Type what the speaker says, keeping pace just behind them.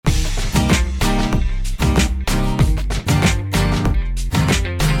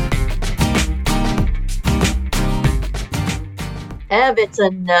Ev, it's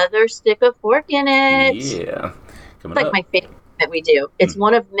another stick of fork in it. It's Yeah. Coming like up. my favorite that we do. It's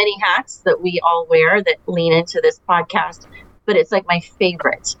one of many hats that we all wear that lean into this podcast, but it's like my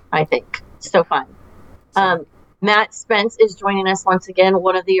favorite, I think. So fun. Matt Spence is joining us once again,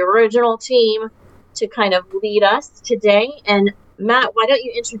 one of the original team to kind of lead us today. And Matt, why don't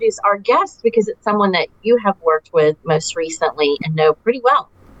you introduce our guest, because it's someone that you have worked with most recently and know pretty well.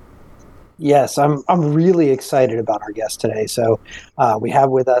 Yes, I'm really excited about our guest today. So we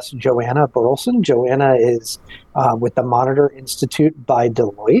have with us Joanna Burleson. Joanna is with the Monitor Institute by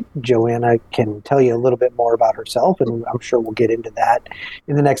Deloitte. Joanna can tell you a little bit more about herself, and I'm sure we'll get into that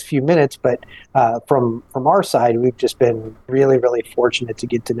in the next few minutes. But from our side, we've just been really, really fortunate to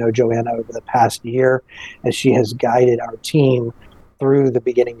get to know Joanna over the past year as she has guided our team through the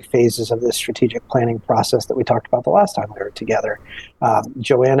beginning phases of this strategic planning process that we talked about the last time we were together.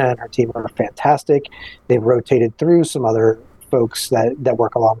 Joanna and her team are fantastic. They've rotated through some other folks that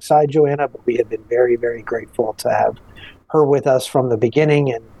work alongside Joanna, but we have been very, very grateful to have her with us from the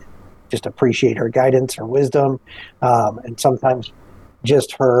beginning and just appreciate her guidance, her wisdom, and sometimes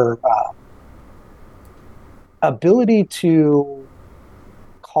just her ability to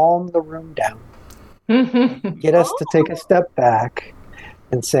calm the room down. Get us to take a step back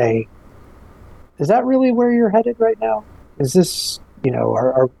and say, is that really where you're headed right now? Is this,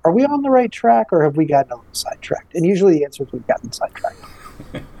 are we on the right track, or have we gotten a little sidetracked? And usually the answer is we've gotten sidetracked.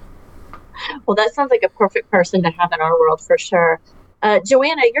 Well, that sounds like a perfect person to have in our world for sure.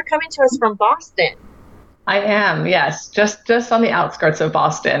 Joanna, you're coming to us from Boston. I am, yes, just on the outskirts of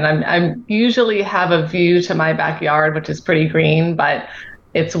Boston. I usually have a view to my backyard, which is pretty green, but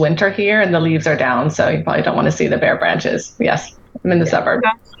it's winter here and the leaves are down, so you probably don't want to see the bare branches. Yes, I'm in the suburb.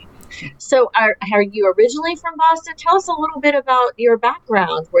 So are you originally from Boston? Tell us a little bit about your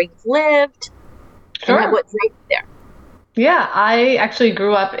background, where you've lived, Sure. And what drove you there. Yeah, I actually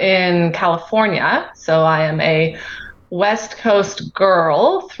grew up in California, so I am a West Coast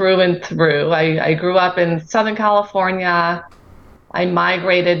girl through and through. I grew up in Southern California. I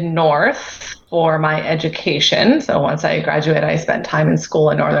migrated north for my education. So once I graduated, I spent time in school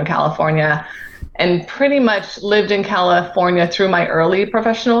in Northern California and pretty much lived in California through my early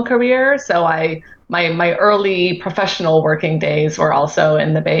professional career. So my early professional working days were also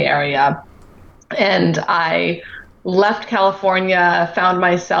in the Bay Area. And I left California, found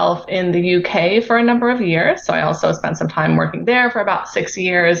myself in the UK for a number of years. So I also spent some time working there for about 6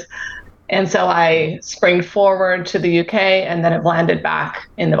 years. And so I sprang forward to the UK and then have landed back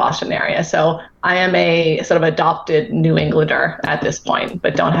in the Boston area. So I am a sort of adopted New Englander at this point,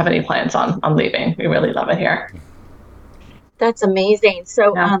 but don't have any plans on leaving. We really love it here. That's amazing.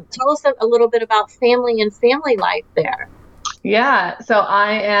 So tell us a little bit about family and family life there. Yeah, so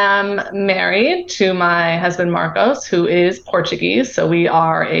I am married to my husband, Marcos, who is Portuguese. So we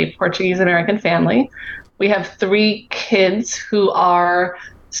are a Portuguese-American family. We have 3 kids who are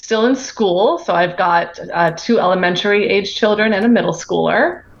still in school. So I've got 2 elementary age children and a middle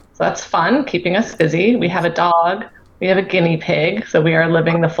schooler. So that's fun, keeping us busy. We have a dog. We have a guinea pig. So we are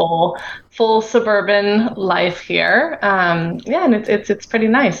living the full suburban life here. And it's pretty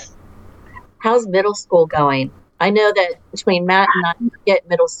nice. How's middle school going? I know that between Matt and I, you get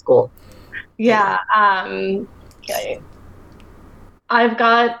middle school. Yeah. I've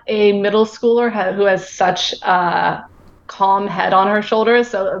got a middle schooler who has such a calm head on her shoulders.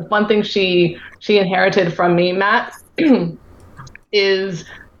 So one thing she inherited from me, Matt, is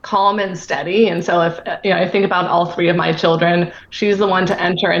calm and steady. And so if I think about all 3 of my children, she's the one to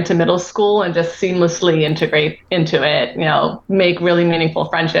enter into middle school and just seamlessly integrate into it, make really meaningful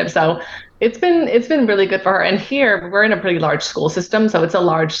friendships. So it's been really good for her. And here we're in a pretty large school system, so it's a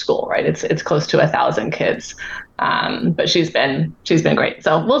large school, right? It's close to 1,000 kids. But she's been great.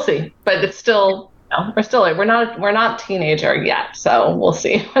 So we'll see. But it's still, we're not teenager yet. So we'll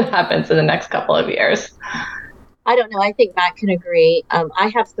see what happens in the next couple of years. I don't know. I think Matt can agree.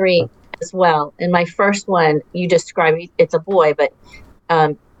 I have 3 as well. And my first one, you described, it's a boy, but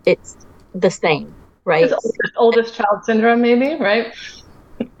it's the same, right? It's oldest child syndrome, maybe, right?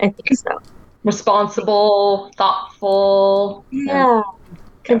 I think so. Responsible, thoughtful. Yeah.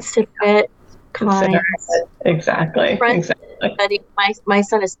 Considerate, kind. Exactly. Exactly. My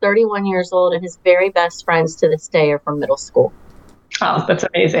son is 31 years old, and his very best friends to this day are from middle school. Oh, that's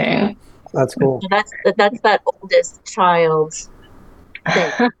amazing. That's cool. So that's that oldest child's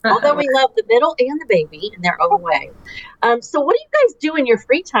thing. Although we love the middle and the baby in their own way. So what do you guys do in your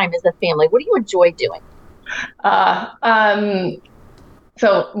free time as a family? What do you enjoy doing?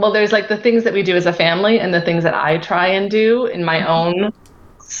 There's like the things that we do as a family and the things that I try and do in my own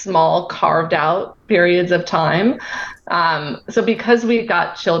small carved out periods of time. So because we've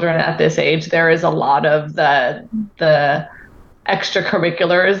got children at this age, there is a lot of the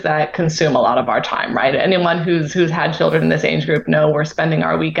extracurriculars that consume a lot of our time, right? Anyone who's had children in this age group know we're spending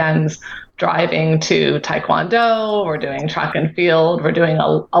our weekends driving to Taekwondo, we're doing track and field, we're doing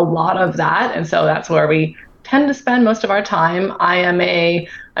a lot of that. And so that's where we tend to spend most of our time.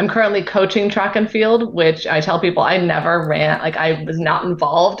 I'm currently coaching track and field, which I tell people I never ran, like I was not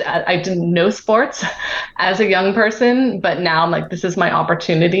involved. I didn't know sports as a young person, but now I'm like, this is my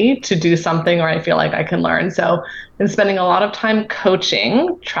opportunity to do something where I feel like I can learn. So I've been spending a lot of time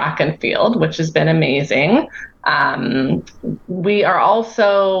coaching track and field, which has been amazing. We are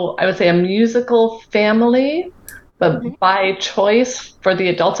also, I would say, a musical family, but by choice for the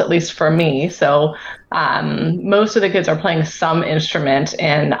adults, at least for me. So most of the kids are playing some instrument,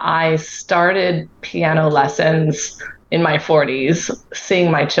 and I started piano lessons in my 40s,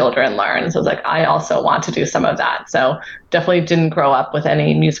 seeing my children learn. So I was like, I also want to do some of that. So definitely didn't grow up with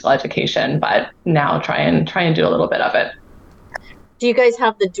any musical education, but now try and do a little bit of it. Do you guys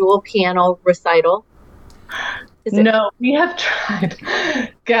have the dual piano recital? No, we have tried.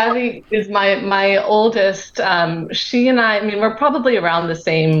 Gabby is my oldest. She and I mean, we're probably around the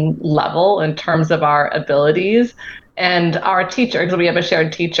same level in terms of our abilities. And our teacher, because we have a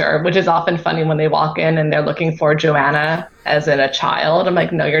shared teacher, which is often funny when they walk in and they're looking for Joanna as in a child. I'm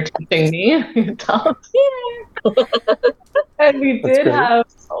like, no, you're teaching me. And we did have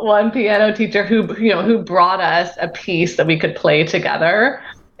one piano teacher who brought us a piece that we could play together.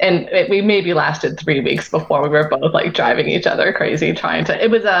 And we maybe lasted 3 weeks before we were both like driving each other crazy trying to.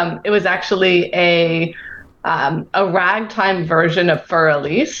 It was actually a ragtime version of Für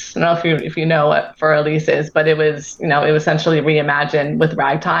Elise. I don't know if you know what Für Elise is, but it was essentially reimagined with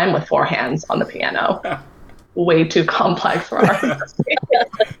ragtime with 4 hands on the piano. Way too complex for our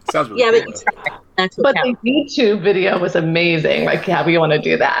Sounds yeah, ridiculous. but the YouTube video was amazing. Like, yeah, we want to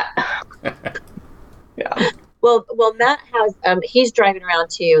do that. Yeah. Well, Matt has he's driving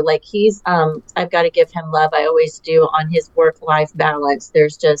around too. Like I've got to give him love. I always do on his work-life balance.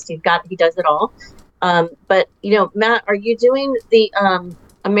 There's just he does it all. But Matt, are you doing the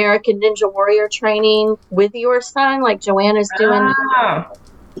American Ninja Warrior training with your son, like Joanna's doing?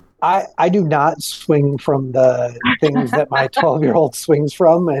 I do not swing from the things that my 12-year-old swings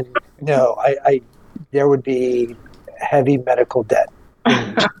from, and no, I there would be heavy medical debt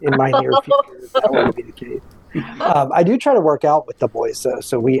in my near future. That would be the case. I do try to work out with the boys though.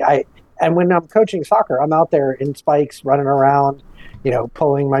 So and when I'm coaching soccer, I'm out there in spikes, running around,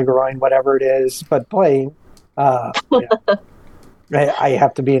 pulling my groin, whatever it is, but playing. I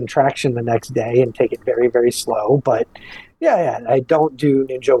have to be in traction the next day and take it very, very slow. But yeah, I don't do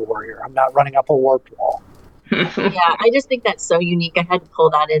Ninja Warrior. I'm not running up a warped wall. Yeah, I just think that's so unique. I had to pull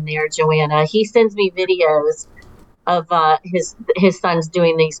that in there, Joanna. He sends me videos of his sons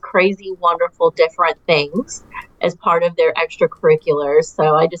doing these crazy, wonderful, different things as part of their extracurriculars.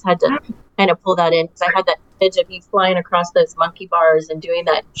 So I just had to kind of pull that in because I had that image of you flying across those monkey bars and doing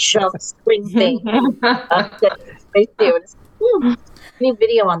that jump swing thing. I need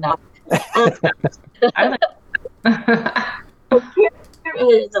video on that.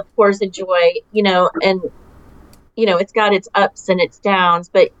 Is of course a joy, and it's got its ups and its downs,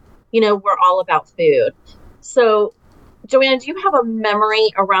 but we're all about food. So, Joanna, do you have a memory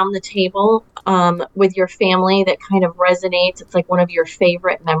around the table with your family that kind of resonates? It's like one of your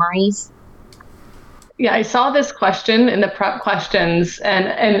favorite memories. Yeah, I saw this question in the prep questions, and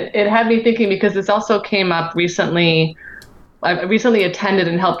it had me thinking because this also came up recently. I recently attended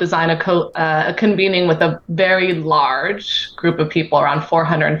and helped design a convening with a very large group of people, around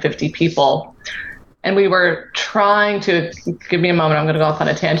 450 people. And we were trying to, give me a moment, I'm going to go off on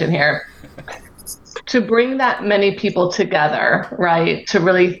a tangent here, to bring that many people together, right? To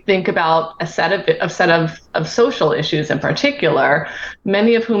really think about a set of social issues in particular,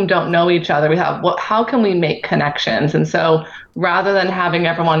 many of whom don't know each other. We have, how can we make connections? And so rather than having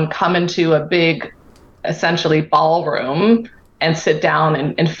everyone come into a big, essentially ballroom and sit down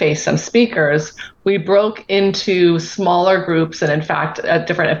and face some speakers, we broke into smaller groups and in fact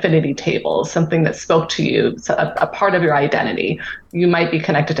different affinity tables, something that spoke to you, a part of your identity. You might be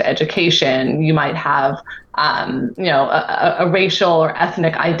connected to education, you might have a racial or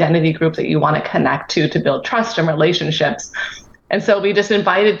ethnic identity group that you want to connect to build trust and relationships. And so we just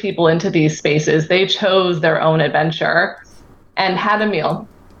invited people into these spaces. They chose their own adventure and had a meal.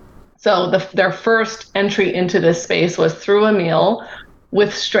 So their first entry into this space was through a meal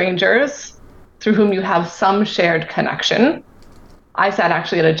with strangers through whom you have some shared connection. I sat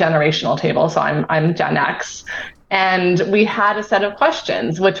actually at a generational table, so I'm Gen X. And we had a set of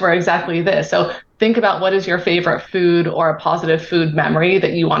questions, which were exactly this. So think about what is your favorite food or a positive food memory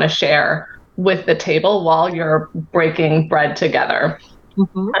that you want to share with the table while you're breaking bread together.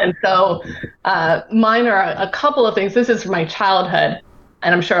 Mm-hmm. And so mine are a couple of things. This is from my childhood,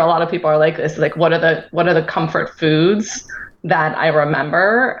 and I'm sure a lot of people are like this. Like, what are the comfort foods that I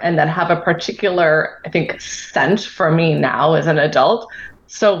remember and that have a particular, I think, scent for me now as an adult?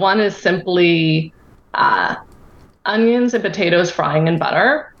 So one is simply onions and potatoes frying in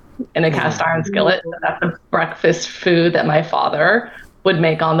butter in a cast iron skillet. That's a breakfast food that my father would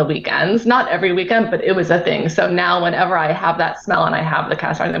make on the weekends. Not every weekend, but it was a thing. So now whenever I have that smell and I have the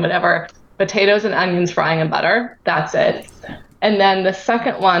cast iron, then whatever, potatoes and onions frying in butter, that's it. And then the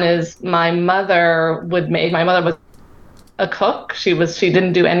second one is my mother was a cook. She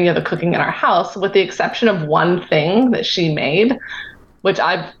didn't do any of the cooking in our house, with the exception of one thing that she made, which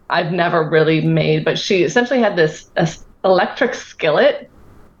I've never really made, but she essentially had this electric skillet.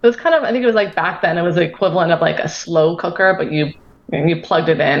 It was kind of, I think it was like back then, it was the equivalent of like a slow cooker, but you plugged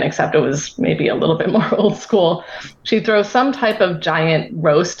it in, except it was maybe a little bit more old school. She'd throw some type of giant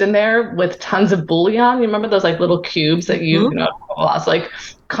roast in there with tons of bouillon. You remember those like little cubes that you know, it's like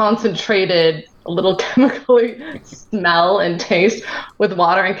concentrated, a little chemically smell and taste with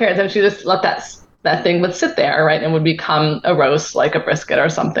water and carrots. And she just let that thing would sit there, right? And would become a roast, like a brisket or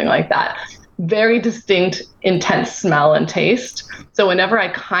something like that. Very distinct, intense smell and taste. So whenever I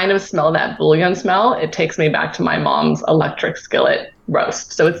kind of smell that bouillon smell, it takes me back to my mom's electric skillet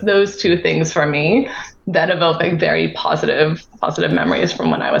roast. So it's those two things for me that evoke like very positive memories from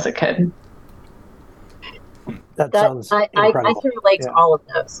when I was a kid. That sounds incredible. I can relate to all of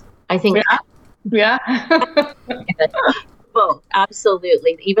those. I think. Yeah. Both,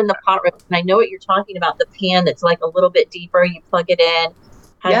 absolutely. Even the pot roast. And I know what you're talking about. The pan that's like a little bit deeper. You plug it in.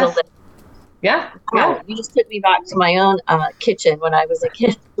 Has a lid. Yeah. Wow, yeah. You just took me back to my own kitchen when I was a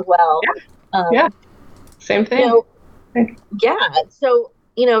kid as well. Yeah. Same thing. So,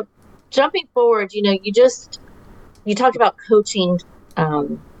 jumping forward, you talked about coaching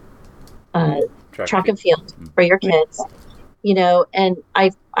track and field for your kids, and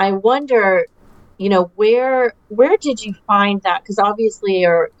I wonder, where did you find that? Because obviously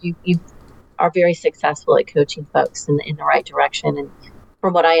you are very successful at coaching folks in the right direction. And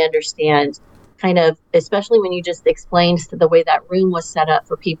from what I understand, kind of, especially when you just explained the way that room was set up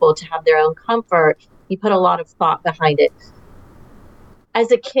for people to have their own comfort, you put a lot of thought behind it.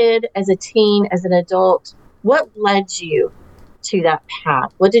 As a kid, as a teen, as an adult, what led you to that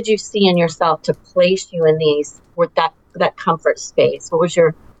path? What did you see in yourself to place you in that comfort space? What was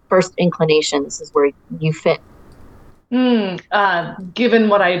your first inclination? This is where you fit. Given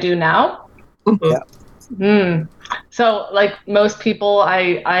what I do now? Mm-hmm. Yeah. So like most people,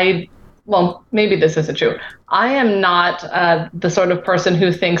 well, maybe this isn't true. I am not the sort of person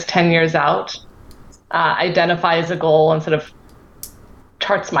who thinks 10 years out, identifies a goal and sort of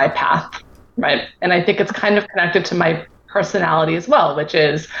charts my path, right? And I think it's kind of connected to my personality as well, which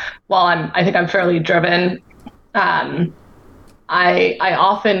is, while I think I'm fairly driven, I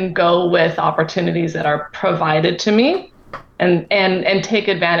often go with opportunities that are provided to me and take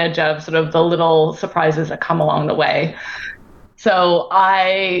advantage of sort of the little surprises that come along the way. So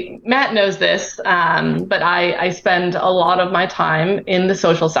Matt knows this, but I spend a lot of my time in the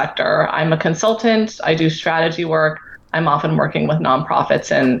social sector. I'm a consultant. I do strategy work. I'm often working with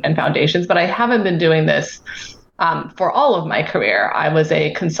nonprofits and foundations, but I haven't been doing this for all of my career. I was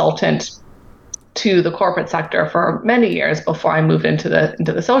a consultant to the corporate sector for many years before I moved into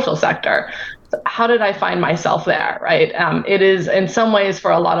the social sector. So how did I find myself there, right? It is, in some ways,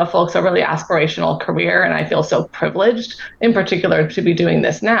 for a lot of folks, a really aspirational career, and I feel so privileged, in particular, to be doing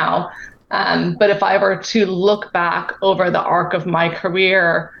this now. But if I were to look back over the arc of my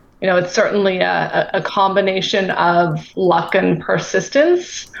career, it's certainly a combination of luck and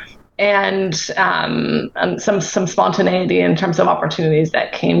persistence, and some spontaneity in terms of opportunities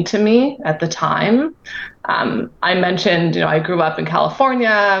that came to me at the time. I mentioned, I grew up in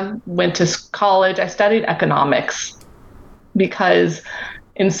California, went to college. I studied economics because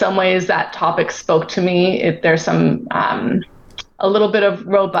in some ways that topic spoke to me. There's some a little bit of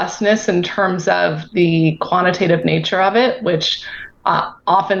robustness in terms of the quantitative nature of it, which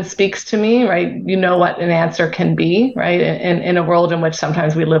often speaks to me, right? You know what an answer can be, right? In a world in which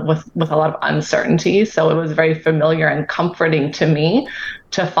sometimes we live with a lot of uncertainty. So it was very familiar and comforting to me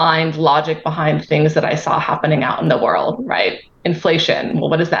to find logic behind things that I saw happening out in the world, right? Inflation, well,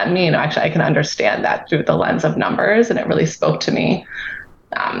 what does that mean? Actually, I can understand that through the lens of numbers, and it really spoke to me.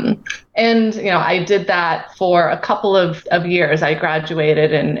 And I did that for a couple of years. I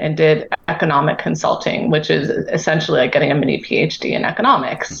graduated and did economic consulting, which is essentially like getting a mini PhD in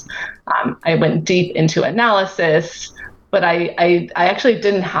economics. I went deep into analysis, but I actually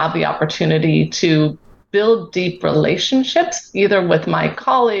didn't have the opportunity to build deep relationships either with my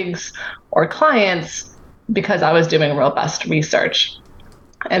colleagues or clients because I was doing robust research.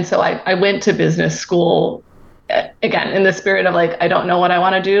 And so I went to business school, again, in the spirit of like, I don't know what I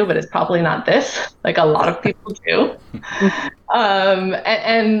want to do, but it's probably not this, like a lot of people do.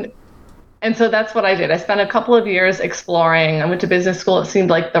 And so that's what I did. I spent a couple of years exploring. I went to business school. It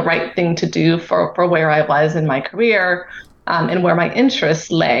seemed like the right thing to do for where I was in my career and where my interests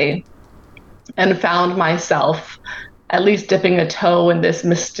lay, and found myself at least dipping a toe in this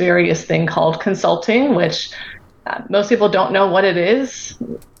mysterious thing called consulting, which most people don't know what it is.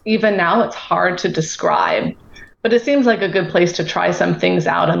 Even now, it's hard to describe, but it seems like a good place to try some things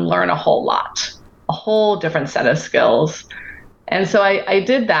out and learn a whole lot, a whole different set of skills. And so I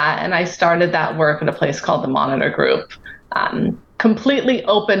did that, and I started that work at a place called the Monitor Group, completely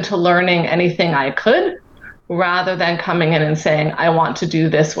open to learning anything I could, rather than coming in and saying, I want to do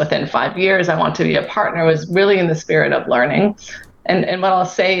this within 5 years, I want to be a partner. It was really in the spirit of learning. And what I'll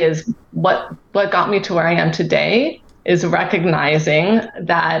say is what got me to where I am today is recognizing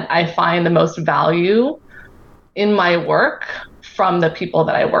that I find the most value in my work from the people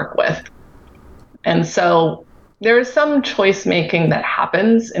that I work with. And so there is some choice making that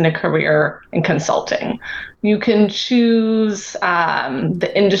happens in a career in consulting. You can choose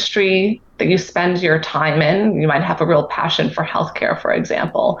the industry that you spend your time in. You might have a real passion for healthcare, for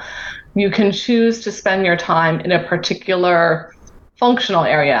example. You can choose to spend your time in a particular functional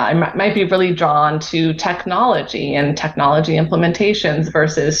area. I might be really drawn to technology and technology implementations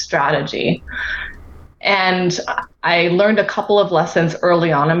versus strategy. And I learned a couple of lessons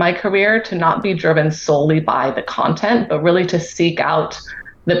early on in my career to not be driven solely by the content, but really to seek out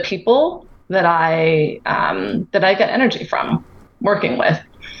the people that I get energy from working with.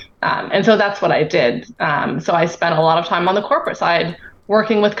 And so that's what I did. So I spent a lot of time on the corporate side,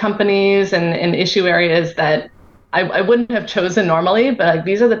 working with companies and in issue areas that I wouldn't have chosen normally, but like,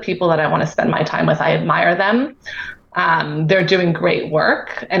 these are the people that I want to spend my time with. I admire them. They're doing great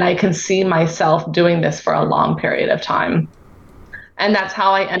work, and I can see myself doing this for a long period of time. And that's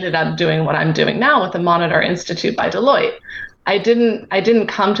how I ended up doing what I'm doing now with the Monitor Institute by Deloitte. I didn't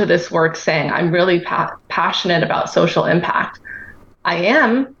come to this work saying I'm really passionate about social impact. I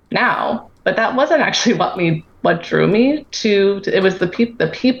am now, but that wasn't actually what drew me to. It was the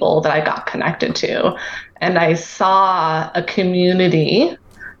people that I got connected to, and I saw a community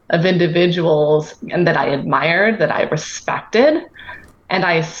of individuals and that I admired, that I respected, and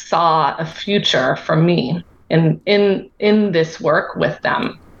I saw a future for me in this work with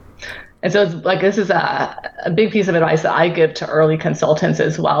them. And so it's like, this is a big piece of advice that I give to early consultants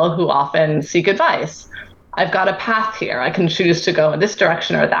as well, who often seek advice. I've got a path here. I can choose to go in this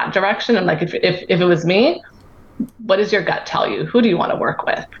direction or that direction. And like, if it was me, what does your gut tell you? Who do you want to work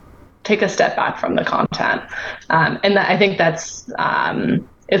with? Take a step back from the content. And I think that's,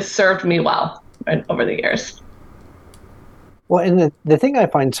 it's served me well over the years. Well, and the thing I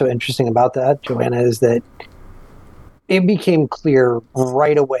find so interesting about that, Joanna, is that it became clear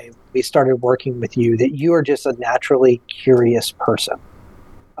right away when we started working with you that you are just a naturally curious person.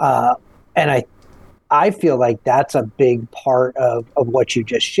 And I feel like that's a big part of what you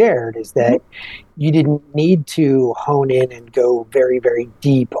just shared, is that you didn't need to hone in and go very, very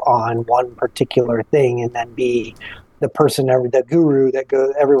deep on one particular thing and then be the person, the guru that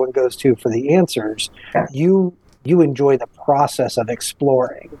everyone goes to for the answers. Yeah. You enjoy the process of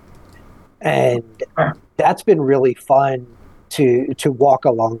exploring. And that's been really fun to walk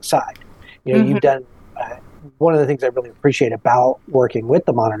alongside. You know, you've done one of the things I really appreciate about working with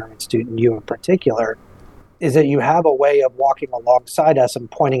the Monitor Institute, and you in particular, is that you have a way of walking alongside us and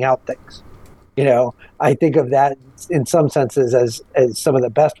pointing out things. You know, I think of that in some senses as some of the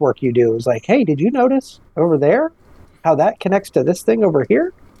best work you do is like, hey, did you notice over there how that connects to this thing over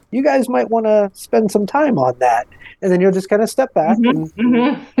here? You guys might want to spend some time on that. And then you'll just kind of step back and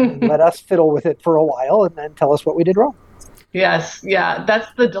let us fiddle with it for a while and then tell us what we did wrong. Yes. Yeah. That's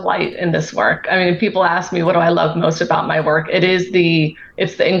the delight in this work. I mean, people ask me, what do I love most about my work? It's the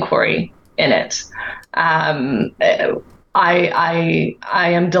inquiry in it. I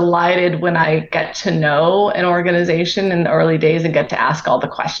am delighted when I get to know an organization in the early days and get to ask all the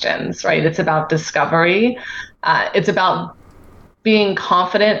questions, right? It's about discovery. It's about being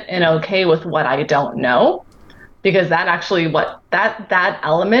confident and okay with what I don't know, because that actually that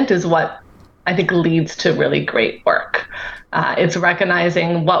element is what I think leads to really great work. It's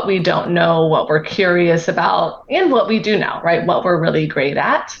recognizing what we don't know, what we're curious about, and what we do know, right? What we're really great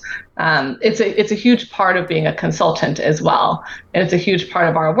at. It's a huge part of being a consultant as well, and it's a huge part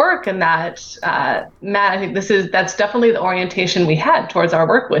of our work. And that, Matt, I think that's definitely the orientation we had towards our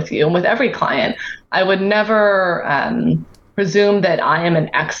work with you and with every client. I would never presume that I am an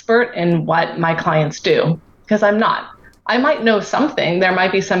expert in what my clients do, because I'm not. I might know something. There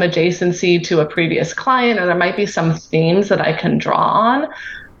might be some adjacency to a previous client, or there might be some themes that I can draw on,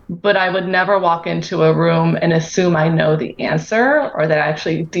 but I would never walk into a room and assume I know the answer or that I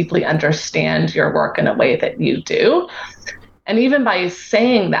actually deeply understand your work in a way that you do. And even by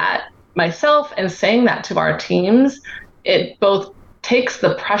saying that myself and saying that to our teams, it both takes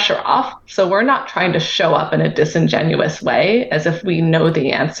the pressure off. So we're not trying to show up in a disingenuous way as if we know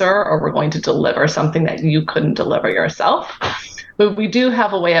the answer or we're going to deliver something that you couldn't deliver yourself. But we do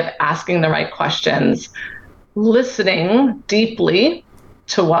have a way of asking the right questions, listening deeply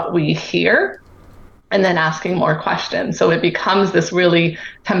to what we hear, and then asking more questions. So it becomes this really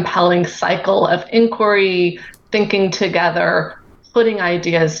compelling cycle of inquiry, thinking together, putting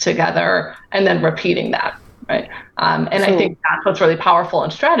ideas together, and then repeating that. Right. I think that's what's really powerful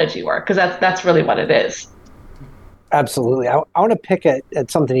in strategy work, because that's really what it is. Absolutely. I want to pick at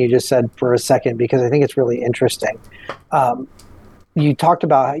something you just said for a second, because I think it's really interesting. You talked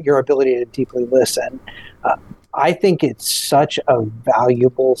about your ability to deeply listen. I think it's such a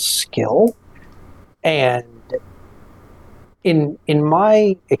valuable skill. And in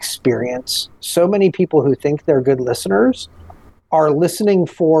my experience, so many people who think they're good listeners are listening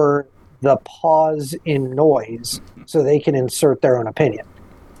for the pause in noise so they can insert their own opinion.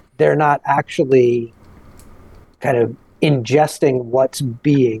 They're not actually kind of ingesting what's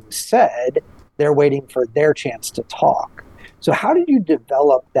being said. They're waiting for their chance to talk. So how did you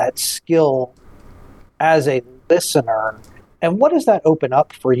develop that skill as a listener? And what does that open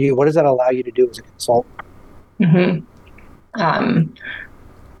up for you? What does that allow you to do as a consultant? Mm-hmm.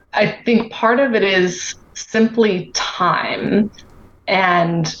 I think part of it is simply time,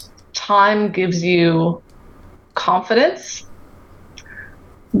 and time gives you confidence.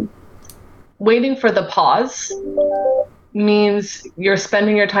 Waiting for the pause means you're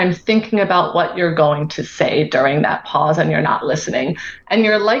spending your time thinking about what you're going to say during that pause, and you're not listening. And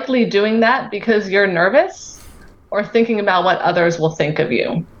you're likely doing that because you're nervous or thinking about what others will think of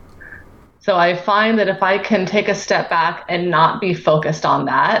you. So I find that if I can take a step back and not be focused on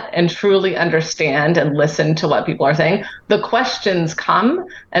that and truly understand and listen to what people are saying, the questions come,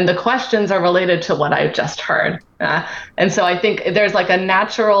 and the questions are related to what I've just heard. And so I think there's like a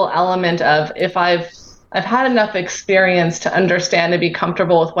natural element of, if I've had enough experience to understand and be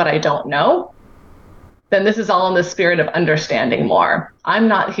comfortable with what I don't know, then this is all in the spirit of understanding more. I'm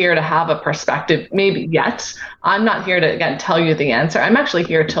not here to have a perspective, maybe yet. I'm not here to, again, tell you the answer. I'm actually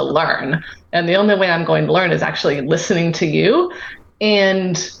here to learn. And the only way I'm going to learn is actually listening to you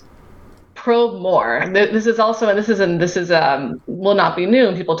and probe more. This is also, and this is will not be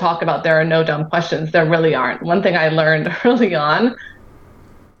new. People talk about there are no dumb questions. There really aren't. One thing I learned early on,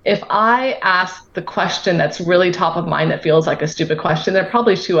 if I ask the question that's really top of mind that feels like a stupid question, there are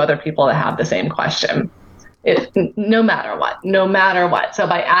probably two other people that have the same question. No matter what. So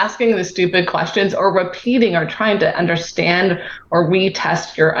by asking the stupid questions or repeating or trying to understand or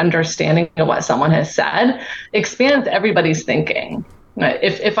retest your understanding of what someone has said expands everybody's thinking.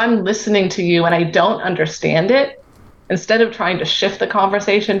 If I'm listening to you and I don't understand it, instead of trying to shift the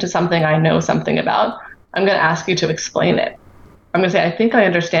conversation to something I know something about, I'm going to ask you to explain it. I'm going to say, I think I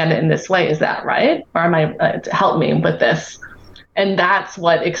understand it in this way. Is that right? Or am I help me with this? And that's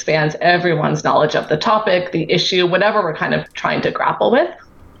what expands everyone's knowledge of the topic, the issue, whatever we're kind of trying to grapple with.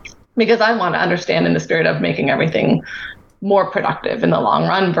 Because I want to understand in the spirit of making everything more productive in the long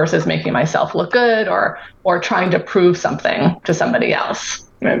run versus making myself look good or trying to prove something to somebody else.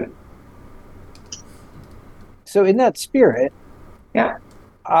 Right? So in that spirit, yeah,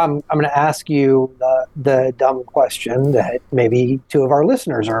 I'm going to ask you the dumb question that maybe two of our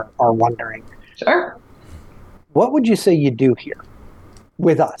listeners are wondering. Sure. What would you say you do here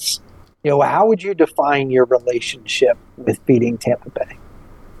with us? How would you define your relationship with Feeding Tampa Bay?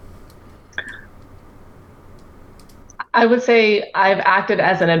 I would say I've acted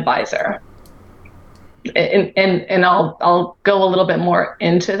as an advisor. And I'll go a little bit more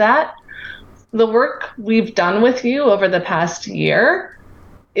into that. The work we've done with you over the past year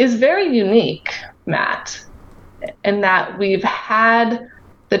is very unique, Matt, in that we've had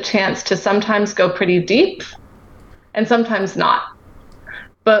the chance to sometimes go pretty deep and sometimes not.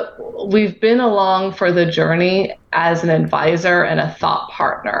 But we've been along for the journey as an advisor and a thought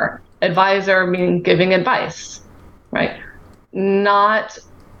partner. advisor meaning giving advice, right? Not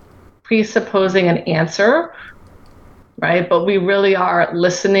presupposing an answer, right? But we really are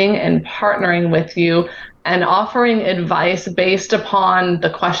listening and partnering with you and offering advice based upon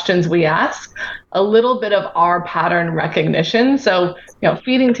the questions we ask, a little bit of our pattern recognition. So,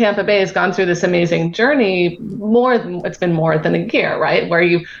 Feeding Tampa Bay has gone through this amazing journey. It's been more than a year, right? Where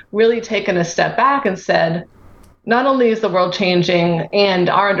you've really taken a step back and said, not only is the world changing and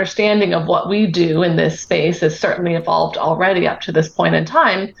our understanding of what we do in this space has certainly evolved already up to this point in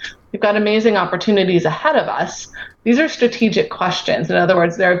time, we've got amazing opportunities ahead of us. These are strategic questions. In other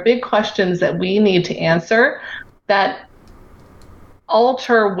words, there are big questions that we need to answer that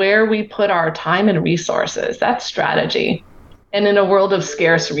alter where we put our time and resources. That's strategy. And in a world of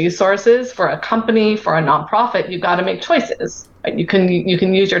scarce resources, for a company, for a nonprofit, you've got to make choices. Right? You can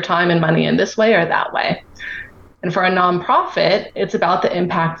use your time and money in this way or that way. And for a nonprofit, it's about the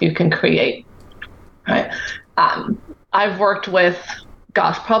impact you can create. Right? I've worked with,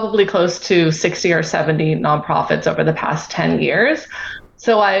 probably close to 60 or 70 nonprofits over the past 10 years.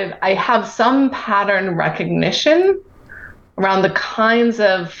 So I have some pattern recognition around the kinds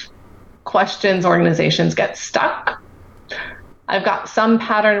of questions organizations get stuck. I've got some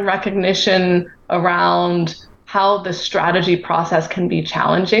pattern recognition around how the strategy process can be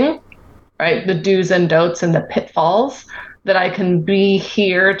challenging, right? The do's and don'ts and the pitfalls, that I can be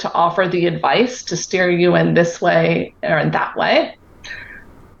here to offer the advice to steer you in this way or in that way.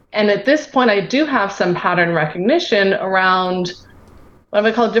 And at this point, I do have some pattern recognition around what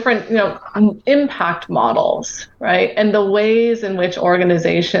I call different, impact models, right? And the ways in which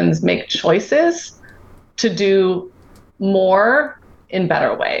organizations make choices to do more in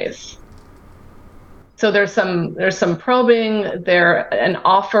better ways. So there's some probing, an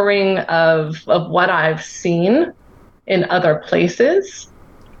offering of what I've seen in other places,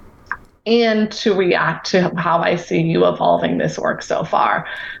 and to react to how I see you evolving this work so far.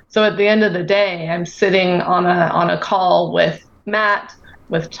 So at the end of the day, I'm sitting on a call with Matt,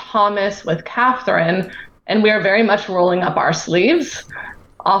 with Thomas, with Catherine, and we are very much rolling up our sleeves.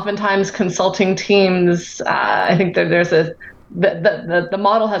 Oftentimes consulting teams, I think that there's the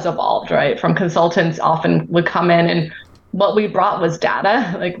model has evolved, right? From consultants often would come in, and what we brought was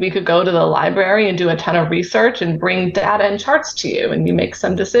data. Like, we could go to the library and do a ton of research and bring data and charts to you, and you make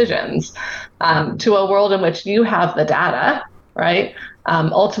some decisions. To a world in which you have the data, right?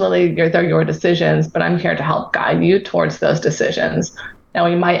 Ultimately, they're your decisions, but I'm here to help guide you towards those decisions. Now,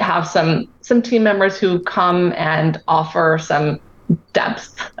 we might have some team members who come and offer some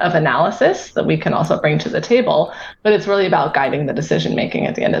depth of analysis that we can also bring to the table, but it's really about guiding the decision making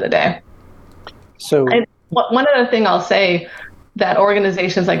at the end of the day. So one other thing I'll say that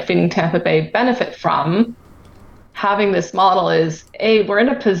organizations like Feeding Tampa Bay benefit from having this model is, we're in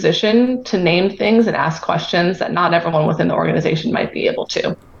a position to name things and ask questions that not everyone within the organization might be able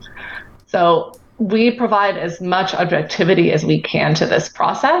to. So we provide as much objectivity as we can to this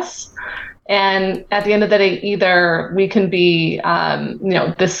process. And at the end of the day, either we can be,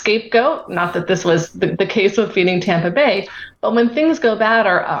 the scapegoat, not that this was the case with Feeding Tampa Bay, but when things go bad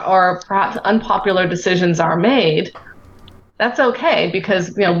or perhaps unpopular decisions are made, that's okay,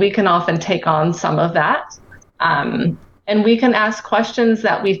 because we can often take on some of that. And we can ask questions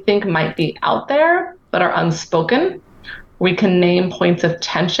that we think might be out there but are unspoken. We can name points of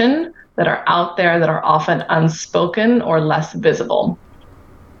tension that are out there that are often unspoken or less visible.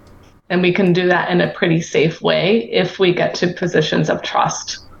 And we can do that in a pretty safe way if we get to positions of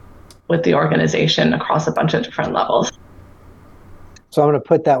trust with the organization across a bunch of different levels. So I'm going to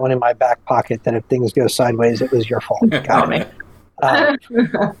put that one in my back pocket, that if things go sideways, it was your fault. Got me.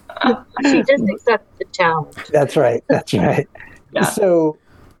 She just accepts the challenge. That's right. Yeah. So,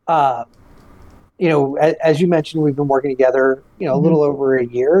 as you mentioned, we've been working together, a little over a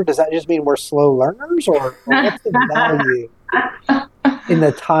year. Does that just mean we're slow learners, or what's the value in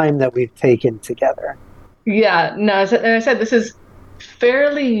the time that we've taken together? Yeah, no, as I said, this is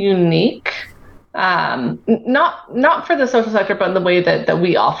fairly unique. Not for the social sector, but in the way that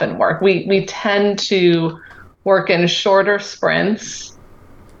we often work. We tend to work in shorter sprints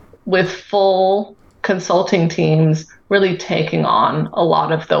with full consulting teams really taking on a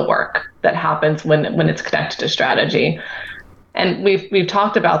lot of the work that happens when it's connected to strategy. And we've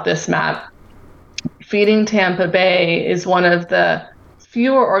talked about this, Matt. Feeding Tampa Bay is one of the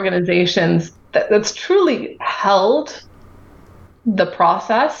fewer organizations that's truly held the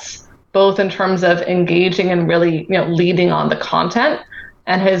process, both in terms of engaging and really leading on the content,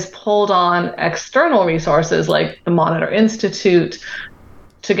 and has pulled on external resources like the Monitor Institute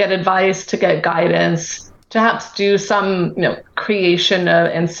to get advice, to get guidance, perhaps do some, creation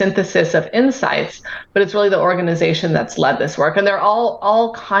and synthesis of insights, but it's really the organization that's led this work. And there are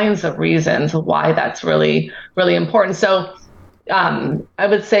all kinds of reasons why that's really, really important. So I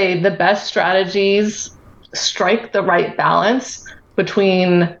would say the best strategies strike the right balance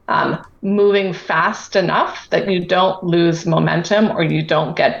between moving fast enough that you don't lose momentum or you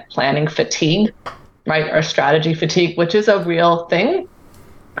don't get planning fatigue, right? Or strategy fatigue, which is a real thing.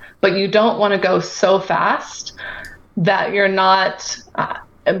 But you don't want to go so fast that you're not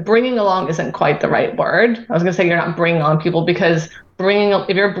bringing along isn't quite the right word. I was going to say you're not bringing on people, because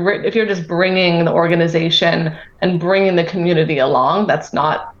if you're just bringing the organization and bringing the community along, that's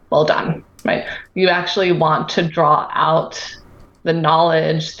not well done, right? You actually want to draw out the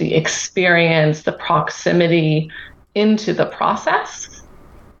knowledge, the experience, the proximity into the process,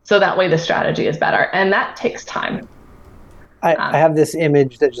 so that way the strategy is better, and that takes time. I have this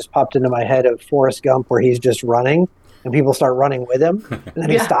image that just popped into my head of Forrest Gump, where he's just running and people start running with him, and then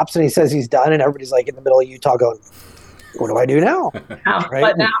he stops and he says he's done, and everybody's like in the middle of Utah going, what do I do now? Right?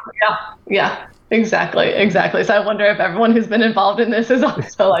 But now, yeah, exactly. So I wonder if everyone who's been involved in this is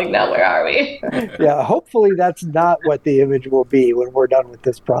also like, now where are we? Yeah, hopefully that's not what the image will be when we're done with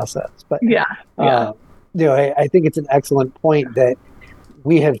this process. But I think it's an excellent point that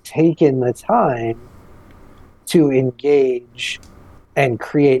we have taken the time to engage and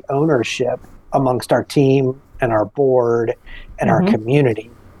create ownership amongst our team and our board and our community.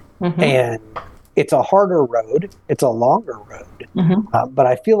 And it's a harder road. It's a longer road. But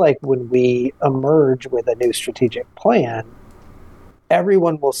I feel like when we emerge with a new strategic plan,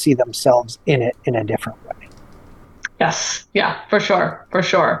 everyone will see themselves in it in a different way. Yes. Yeah, for sure.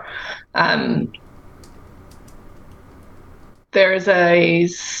 There's a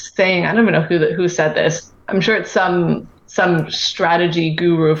saying, I don't even know who said this. I'm sure it's some strategy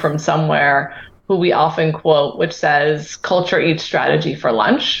guru from somewhere who we often quote, which says, culture eats strategy for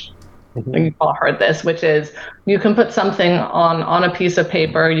lunch. You've all heard this, which is you can put something on a piece of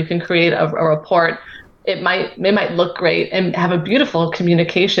paper, you can create a report. It might look great and have a beautiful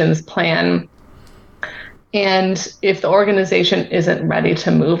communications plan. And if the organization isn't ready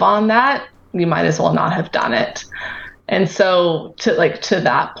to move on that, you might as well not have done it. And so to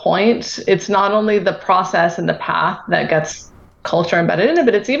that point, it's not only the process and the path that gets culture embedded in it,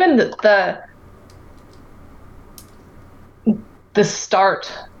 but it's even the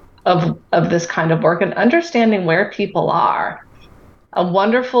start of this kind of work and understanding where people are. A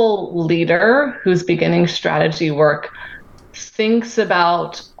wonderful leader who's beginning strategy work thinks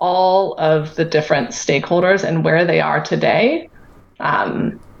about all of the different stakeholders and where they are today.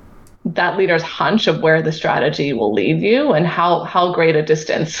 That leader's hunch of where the strategy will lead you and how great a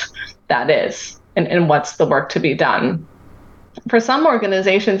distance that is and what's the work to be done. For some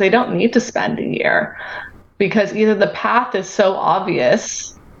organizations, they don't need to spend a year because either the path is so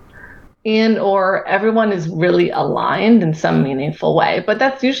obvious or everyone is really aligned in some meaningful way, but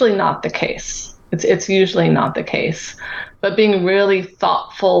that's usually not the case. It's usually not the case. But being really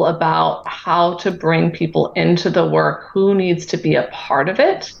thoughtful about how to bring people into the work, who needs to be a part of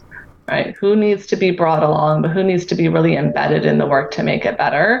it, right? Who needs to be brought along, but who needs to be really embedded in the work to make it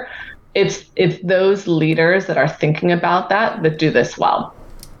better. It's those leaders that are thinking about that do this well.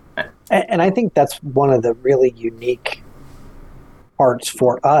 And I think that's one of the really unique parts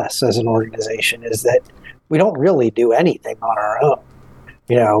for us as an organization is that we don't really do anything on our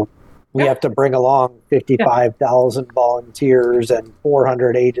own. We have to bring along 55,000 volunteers and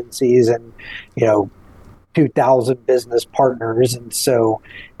 400 agencies and, 2,000 business partners. And so,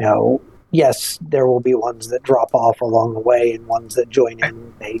 yes, there will be ones that drop off along the way and ones that join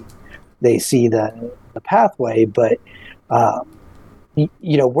in. They see the pathway, but,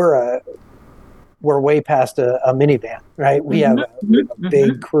 we're way past a minivan, right? We have a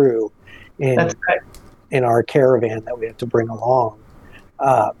big crew in our caravan that we have to bring along.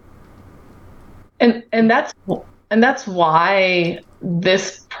 And that's why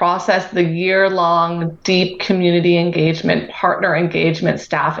this process, the year-long deep community engagement, partner engagement,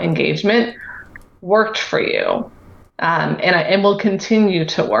 staff engagement, worked for you, and will continue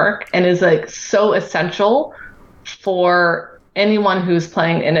to work, and is so essential for anyone who's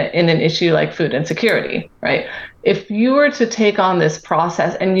playing in an issue like food insecurity, right? If you were to take on this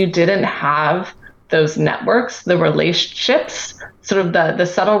process and you didn't have those networks, the relationships, sort of the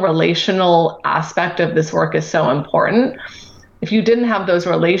subtle relational aspect of this work is so important. If you didn't have those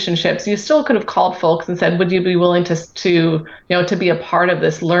relationships, you still could have called folks and said, would you be willing to be a part of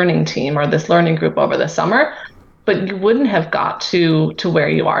this learning team or this learning group over the summer? But you wouldn't have got to where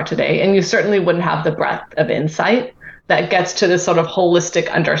you are today. And you certainly wouldn't have the breadth of insight that gets to this sort of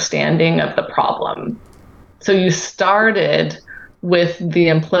holistic understanding of the problem. So you started with the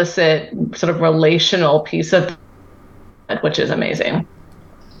implicit sort of relational piece of it, which is amazing.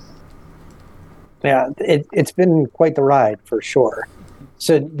 Yeah, it's been quite the ride for sure.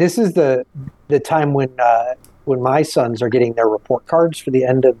 So this is the time when my sons are getting their report cards for the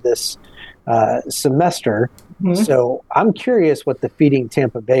end of this semester. Mm-hmm. So I'm curious what the Feeding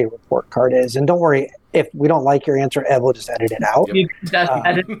Tampa Bay report card is. And don't worry, if we don't like your answer, Ed will just edit it out. You can just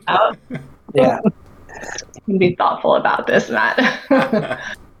edit it out. Yeah. You can be thoughtful about this, Matt.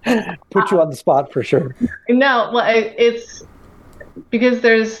 Put you on the spot for sure. No, well, it's because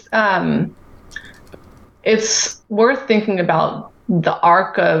there's it's worth thinking about the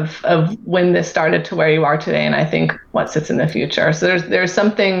arc of when this started to where you are today, and I think what sits in the future. So there's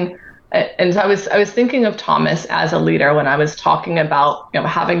something, and so I was thinking of Thomas as a leader when I was talking about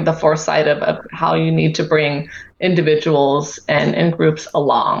having the foresight of how you need to bring individuals and groups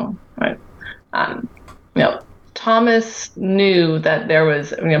along, right? Thomas knew that there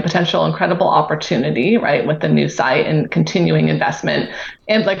was potential incredible opportunity, right, with the new site and continuing investment.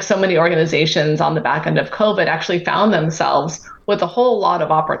 And like so many organizations on the back end of COVID actually found themselves with a whole lot of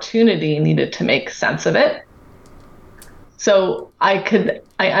opportunity, needed to make sense of it. So I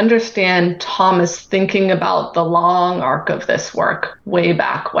understand Thomas thinking about the long arc of this work way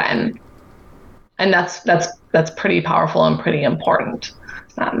back when. And that's pretty powerful and pretty important.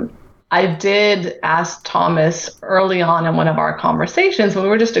 I did ask Thomas early on in one of our conversations when we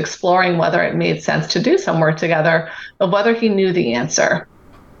were just exploring whether it made sense to do some work together, of whether he knew the answer.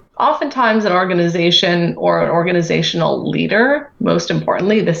 Oftentimes an organization or an organizational leader, most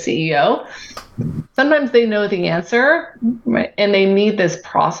importantly, the CEO, sometimes they know the answer, right? And they need this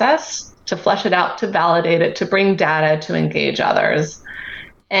process to flesh it out, to validate it, to bring data, to engage others.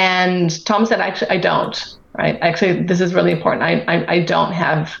 And Tom said, actually, I don't. Right. Actually, this is really important. I don't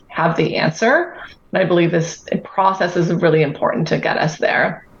have the answer. And I believe this process is really important to get us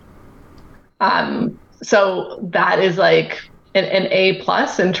there. So that is like an A+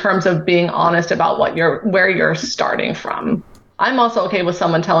 in terms of being honest about where you're starting from. I'm also okay with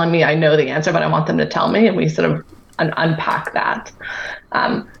someone telling me I know the answer, but I want them to tell me, and we sort of unpack that.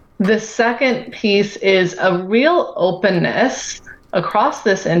 The second piece is a real openness across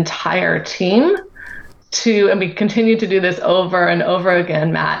this entire team and we continue to do this over and over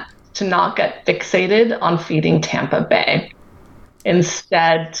again, Matt, to not get fixated on feeding Tampa Bay.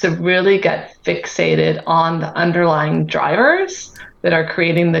 Instead, to really get fixated on the underlying drivers that are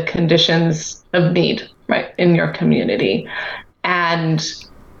creating the conditions of need, right, in your community. And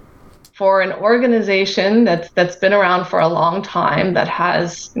for an organization that's been around for a long time, that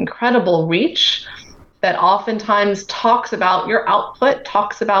has incredible reach, that oftentimes talks about your output,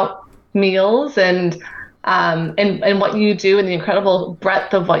 talks about meals and what you do, and the incredible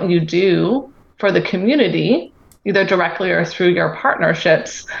breadth of what you do for the community, either directly or through your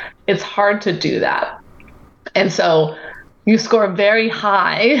partnerships, it's hard to do that. And so you score very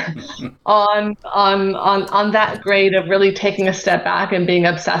high on that grade of really taking a step back and being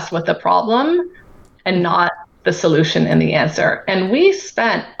obsessed with the problem and not the solution and the answer. And we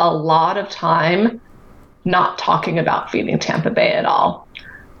spent a lot of time not talking about feeding Tampa Bay at all.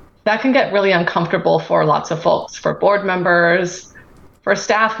 That can get really uncomfortable for lots of folks, for board members, for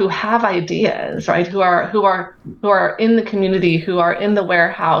staff who have ideas, right? Who are in the community, who are in the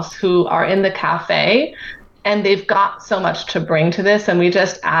warehouse, who are in the cafe, and they've got so much to bring to this. And we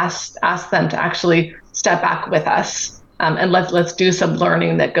just ask them to actually step back with us, and let's do some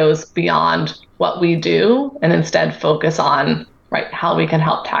learning that goes beyond what we do, and instead focus on, right, how we can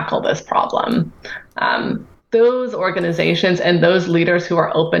help tackle this problem. Those organizations and those leaders who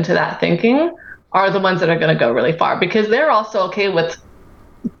are open to that thinking are the ones that are going to go really far, because they're also okay with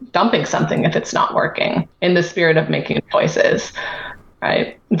dumping something if it's not working, in the spirit of making choices,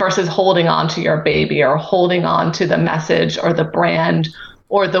 right? Versus holding on to your baby or holding on to the message or the brand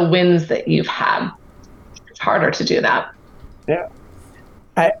or the wins that you've had. It's harder to do that. Yeah.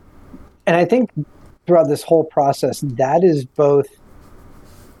 I think throughout this whole process, that is both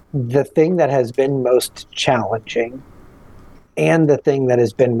the thing that has been most challenging and the thing that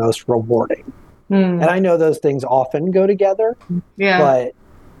has been most rewarding. And I know those things often go together, but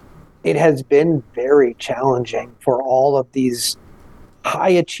it has been very challenging for all of these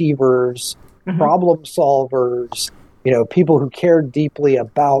high achievers, problem solvers, people who care deeply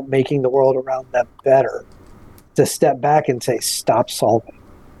about making the world around them better, to step back and say, stop solving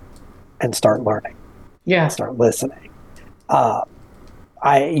and start learning. Start listening.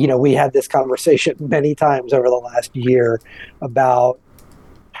 We had this conversation many times over the last year about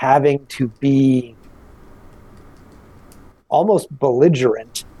having to be almost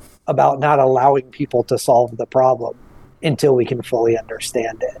belligerent about not allowing people to solve the problem until we can fully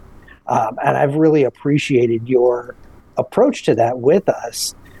understand it. And I've really appreciated your approach to that with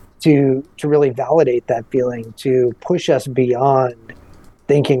us to really validate that feeling, to push us beyond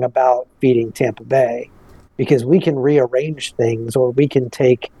thinking about feeding Tampa Bay, because we can rearrange things or we can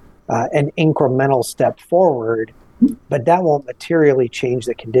take an incremental step forward, but that won't materially change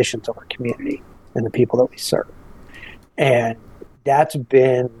the conditions of our community and the people that we serve. And that's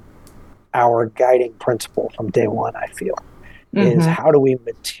been our guiding principle from day one, I feel, is how do we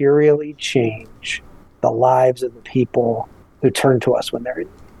materially change the lives of the people who turn to us when they're in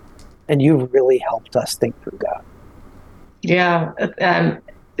need? And you've really helped us think through that. Yeah,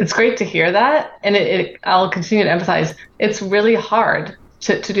 it's great to hear that. And I'll continue to emphasize, it's really hard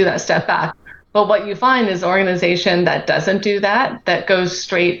to do that step back. But what you find is an organization that doesn't do that, that goes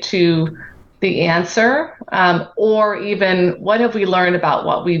straight to the answer, or even what have we learned about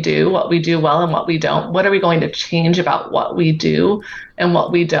what we do well and what we don't? What are we going to change about what we do and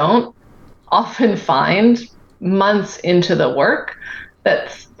what we don't? Often find months into the work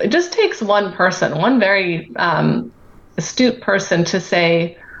that it just takes one person, one very astute person to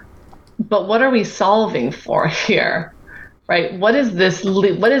say, but what are we solving for here? Right? What does this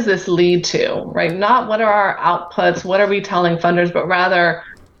lead to? Right? Not what are our outputs? What are we telling funders? But rather,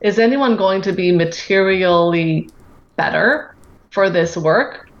 is anyone going to be materially better for this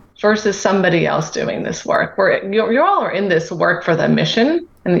work versus somebody else doing this work? You all are in this work for the mission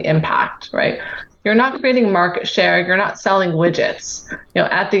and the impact, right? You're not creating market share. You're not selling widgets.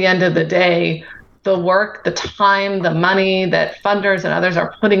 At the end of the day, the work, the time, the money that funders and others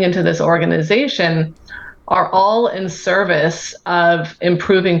are putting into this organization are all in service of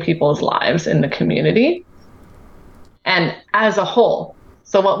improving people's lives in the community and as a whole.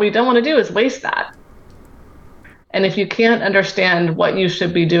 So what we don't want to do is waste that. And if you can't understand what you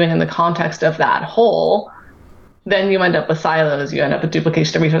should be doing in the context of that whole, then you end up with silos, you end up with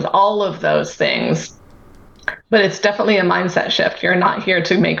duplication of resources, all of those things. But it's definitely a mindset shift. You're not here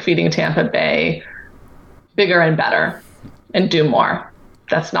to make Feeding Tampa Bay bigger and better and do more.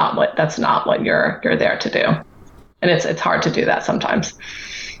 That's not what you're there to do. And it's hard to do that sometimes.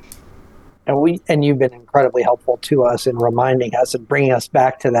 And you've been incredibly helpful to us in reminding us and bringing us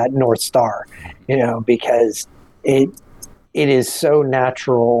back to that North Star, because it is so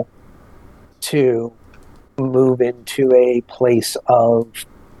natural to move into a place of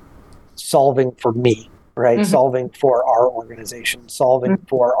solving for me, right? Solving for our organization, solving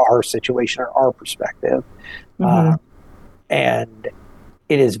for our situation or our perspective. And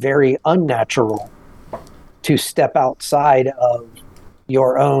it is very unnatural to step outside of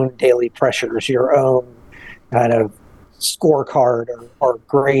your own daily pressures, your own kind of scorecard or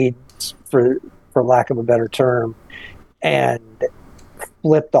grades, for lack of a better term, and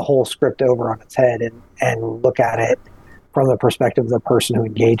flip the whole script over on its head and look at it from the perspective of the person who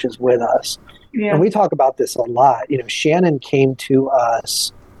engages with us. Yeah. And we talk about this a lot. Shannon came to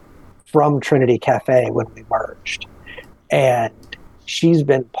us from Trinity Cafe when we merged, and she's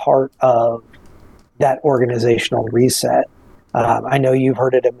been part of that organizational reset. I know you've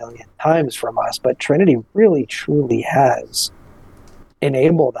heard it a million times from us, but Trinity really, truly has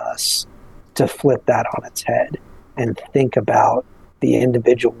enabled us to flip that on its head and think about the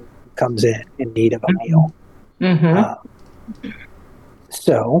individual who comes in need of a meal.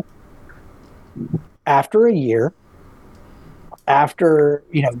 So after a year,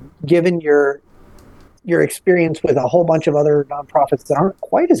 given your experience with a whole bunch of other nonprofits that aren't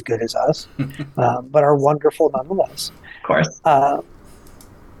quite as good as us, but are wonderful nonetheless. Of course.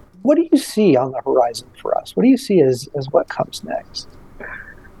 What do you see on the horizon for us? What do you see as what comes next?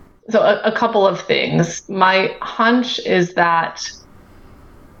 So a couple of things. My hunch is that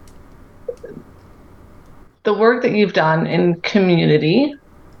the work that you've done in community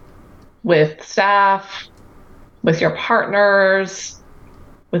with staff, with your partners,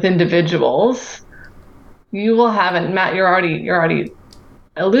 with individuals, you will have, and Matt, you're already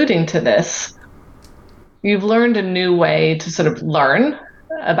alluding to this. You've learned a new way to sort of learn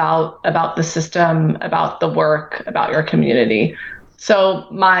about the system, about the work, about your community. So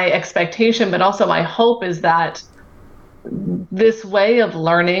my expectation, but also my hope, is that this way of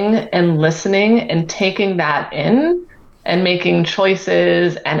learning and listening and taking that in and making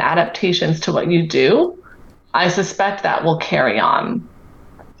choices and adaptations to what you do, I suspect that will carry on.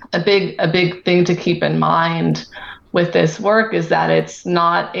 A big thing to keep in mind with this work is that it's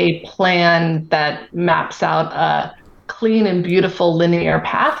not a plan that maps out a clean and beautiful linear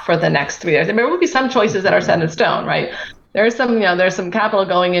path for the next 3 years. I mean, there will be some choices that are set in stone, right? There's some capital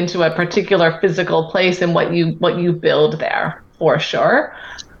going into a particular physical place and what you build there, for sure.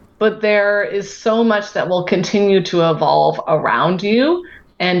 but there is so much that will continue to evolve around you.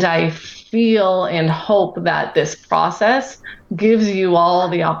 And I feel and hope that this process gives you all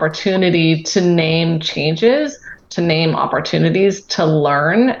the opportunity to name changes, to name opportunities, to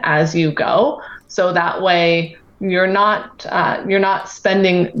learn as you go. So that way you're not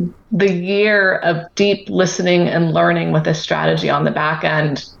spending the year of deep listening and learning with a strategy on the back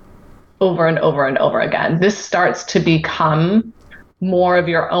end over and over and over again. This starts to become more of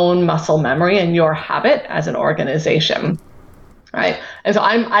your own muscle memory and your habit as an organization. Right. And so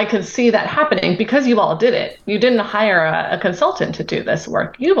I can see that happening because you all did it. You didn't hire a consultant to do this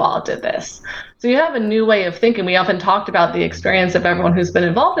work. You all did this. So you have a new way of thinking. We often talked about the experience of everyone who's been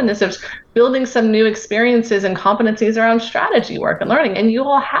involved in this, of building some new experiences and competencies around strategy work and learning. And you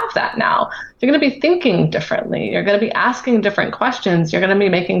all have that now. You're going to be thinking differently. You're going to be asking different questions. You're going to be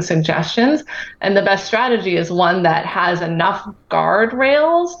making suggestions. And the best strategy is one that has enough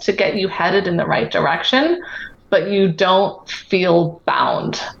guardrails to get you headed in the right direction, but you don't feel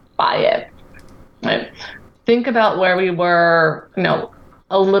bound by it. Right? Think about where we were,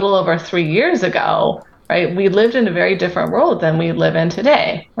 a little over 3 years ago, right? We lived in a very different world than we live in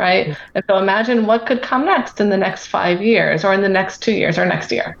today, right? And so imagine what could come next in the next 5 years, or in the next 2 years, or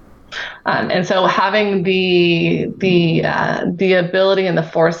next year. And so having the ability and the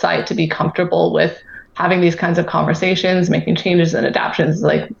foresight to be comfortable with having these kinds of conversations, making changes and adaptations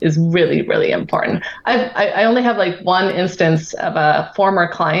is really, really important. I only have one instance of a former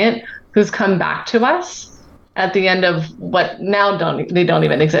client who's come back to us at the end of what now don't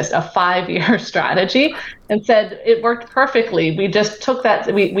even exist, a 5-year strategy, and said it worked perfectly. We just took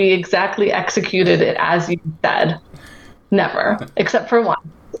that, we exactly executed it as you said. Never, except for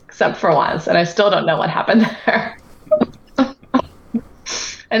once, and I still don't know what happened there.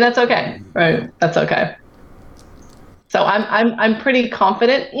 And that's okay, right? That's okay. So I'm pretty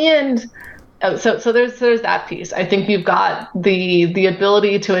confident, and so there's that piece. I think you've got the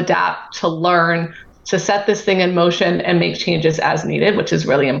ability to adapt, to learn, to set this thing in motion and make changes as needed, which is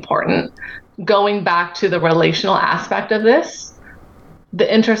really important. Going back to the relational aspect of this, the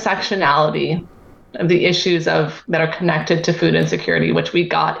intersectionality of the issues that are connected to food insecurity, which we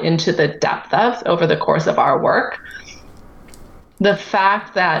got into the depth of over the course of our work. The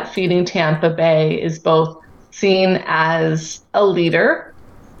fact that Feeding Tampa Bay is both seen as a leader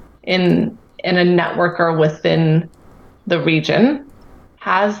in a networker within the region,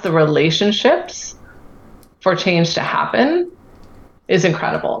 has the relationships for change to happen, is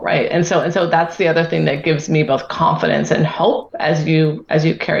incredible, right? And so that's the other thing that gives me both confidence and hope as you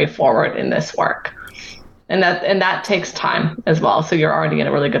carry forward in this work. And that takes time as well. So you're already in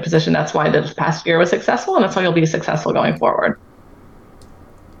a really good position. That's why this past year was successful, and that's why you'll be successful going forward.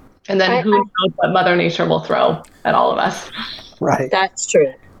 And then who knows what Mother Nature will throw at all of us. Right. That's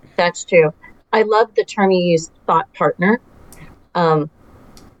true. That's true. I love the term you used, thought partner.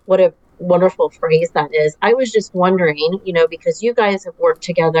 What a wonderful phrase that is. I was just wondering, because you guys have worked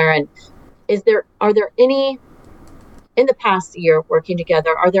together, and are there any, in the past year working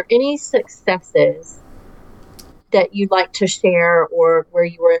together, are there any successes that you'd like to share, or where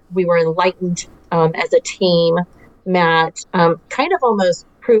we were enlightened as a team, Matt, kind of almost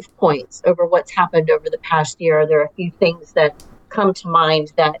proof points over what's happened over the past year? There are a few things that come to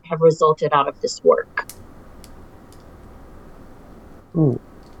mind that have resulted out of this work.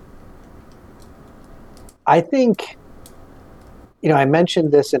 I think, I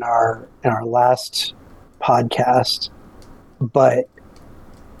mentioned this in our last podcast, but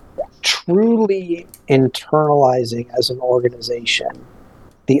truly internalizing as an organization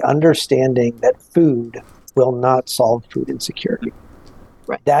the understanding that food will not solve food insecurity.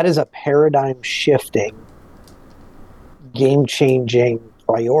 Right. That is a paradigm shifting, game changing,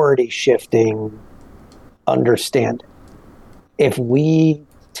 priority shifting understanding. If we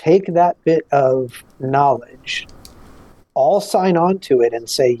take that bit of knowledge, all sign on to it and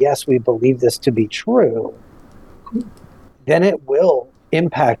say, yes, we believe this to be true, then it will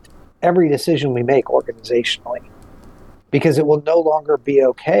impact every decision we make organizationally, because it will no longer be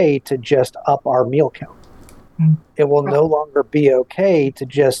okay to just up our meal count. It will no longer be okay to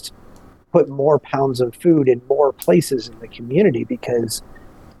just put more pounds of food in more places in the community, because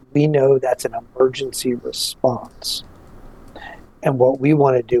we know that's an emergency response. And what we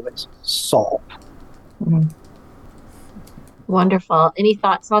want to do is solve. Wonderful. Any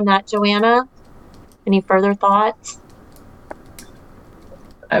thoughts on that, Joanna? Any further thoughts?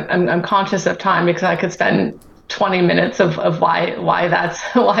 I'm conscious of time, because I could spend 20 minutes of why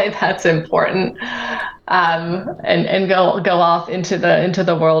that's important, and go off into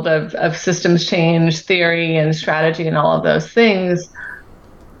the world of systems change theory and strategy and all of those things.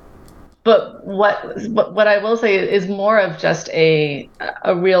 But what I will say is more of just a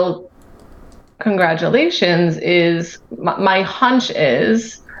real congratulations is my hunch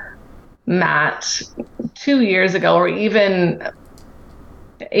is, Matt, 2 years ago or even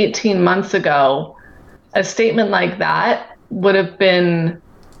 18 months ago, a statement like that would have been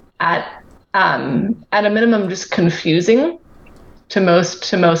at a minimum just confusing to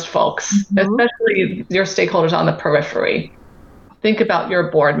most folks, especially your stakeholders on the periphery. Think about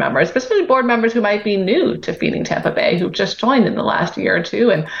your board members, especially board members who might be new to Feeding Tampa Bay, who just joined in the last year or two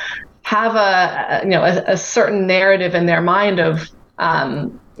and have a certain narrative in their mind of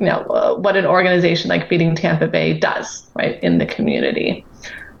what an organization like Feeding Tampa Bay does, right, in the community,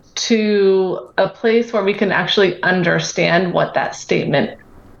 to a place where we can actually understand what that statement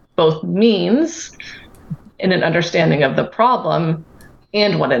both means in an understanding of the problem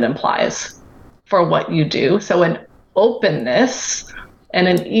and what it implies for what you do. So an openness and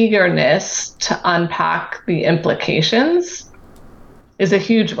an eagerness to unpack the implications is a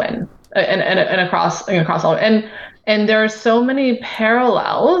huge win, and across all. And there are so many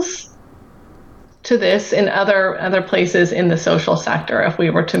parallels to this in other places in the social sector. If we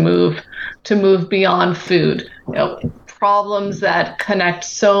were to move beyond food, problems that connect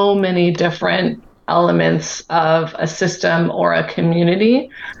so many different elements of a system or a community.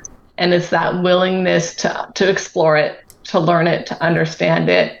 And it's that willingness to explore it, to learn it, to understand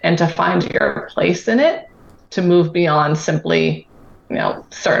it, and to find your place in it, to move beyond simply,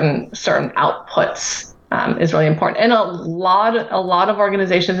 certain outputs is really important. And a lot of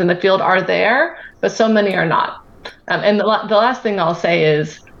organizations in the field are there, but so many are not. And the last thing I'll say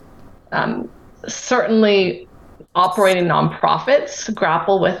is certainly operating nonprofits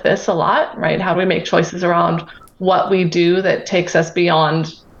grapple with this a lot, right? How do we make choices around what we do that takes us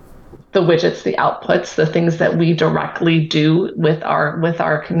beyond the widgets, the outputs, the things that we directly do with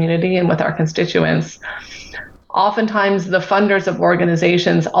our community and with our constituents? Oftentimes, the funders of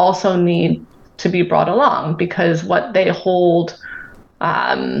organizations also need to be brought along, because what they hold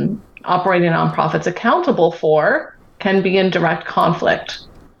operating nonprofits accountable for can be in direct conflict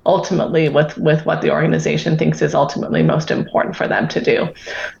ultimately with what the organization thinks is ultimately most important for them to do.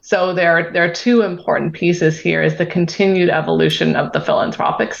 So there are two important pieces here: is the continued evolution of the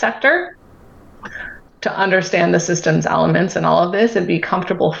philanthropic sector to understand the systems elements and all of this and be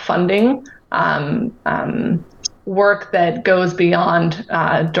comfortable funding work that goes beyond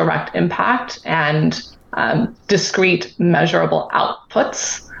direct impact and discrete measurable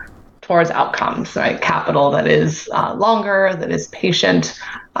outputs towards outcomes, right? Capital that is longer, that is patient,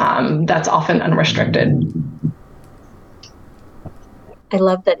 that's often unrestricted. I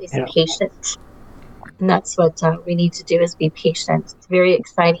love that it's patient. And that's what we need to do, is be patient. It's very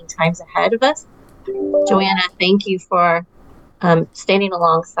exciting times ahead of us. Joanna, thank you for standing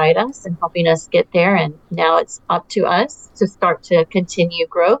alongside us and helping us get there. And now it's up to us to start to continue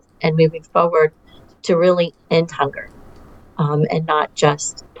growth and moving forward to really end hunger and not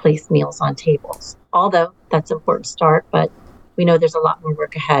just place meals on tables. Although that's an important start, but we know there's a lot more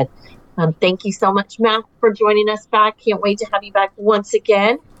work ahead. Thank you so much, Matt, for joining us back. Can't wait to have you back once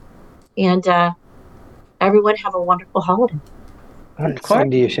again. And everyone have a wonderful holiday. All right,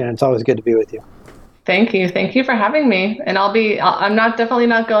 same to you, Shannon. It's always good to be with you. Thank you for having me. And I'm definitely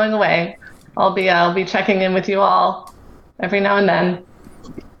not going away. I'll be checking in with you all every now and then.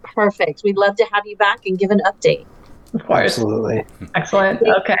 Perfect. We'd love to have you back and give an update. Of course. Absolutely. Excellent.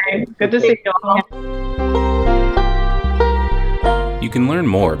 Okay. Good to see you all. You can learn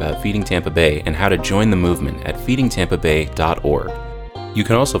more about Feeding Tampa Bay and how to join the movement at feedingtampabay.org. You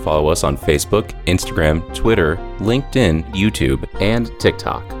can also follow us on Facebook, Instagram, Twitter, LinkedIn, YouTube, and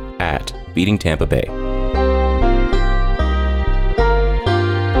TikTok at Feeding Tampa Bay.